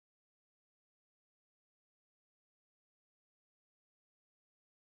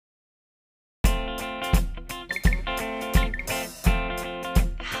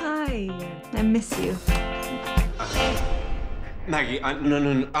I miss you. Maggie,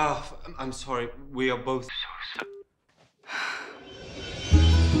 no. I'm sorry. We are both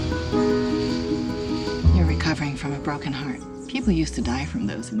You're recovering from a broken heart. People used to die from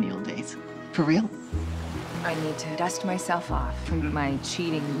those in the old days. For real? I need to dust myself off from my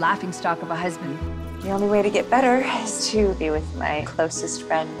cheating, laughingstock of a husband. The only way to get better is to be with my closest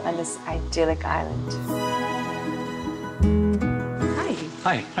friend on this idyllic island.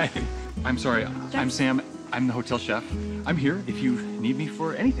 Hi. I'm sorry. I'm Sam. I'm the hotel chef. I'm here if you need me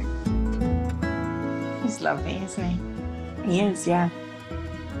for anything. He's lovely, isn't he? He is, yeah.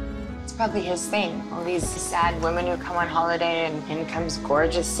 It's probably his thing. All these sad women who come on holiday and in comes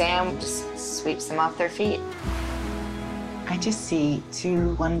gorgeous Sam, just sweeps them off their feet. I just see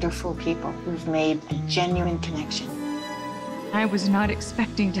two wonderful people who've made a genuine connection. I was not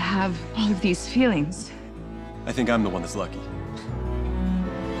expecting to have all of these feelings. I think I'm the one that's lucky.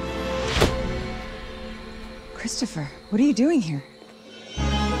 Christopher, what are you doing here?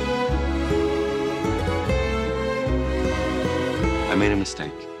 I made a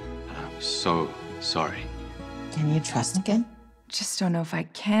mistake. And I'm so sorry. Can you trust again? Just don't know if I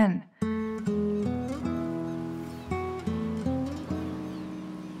can.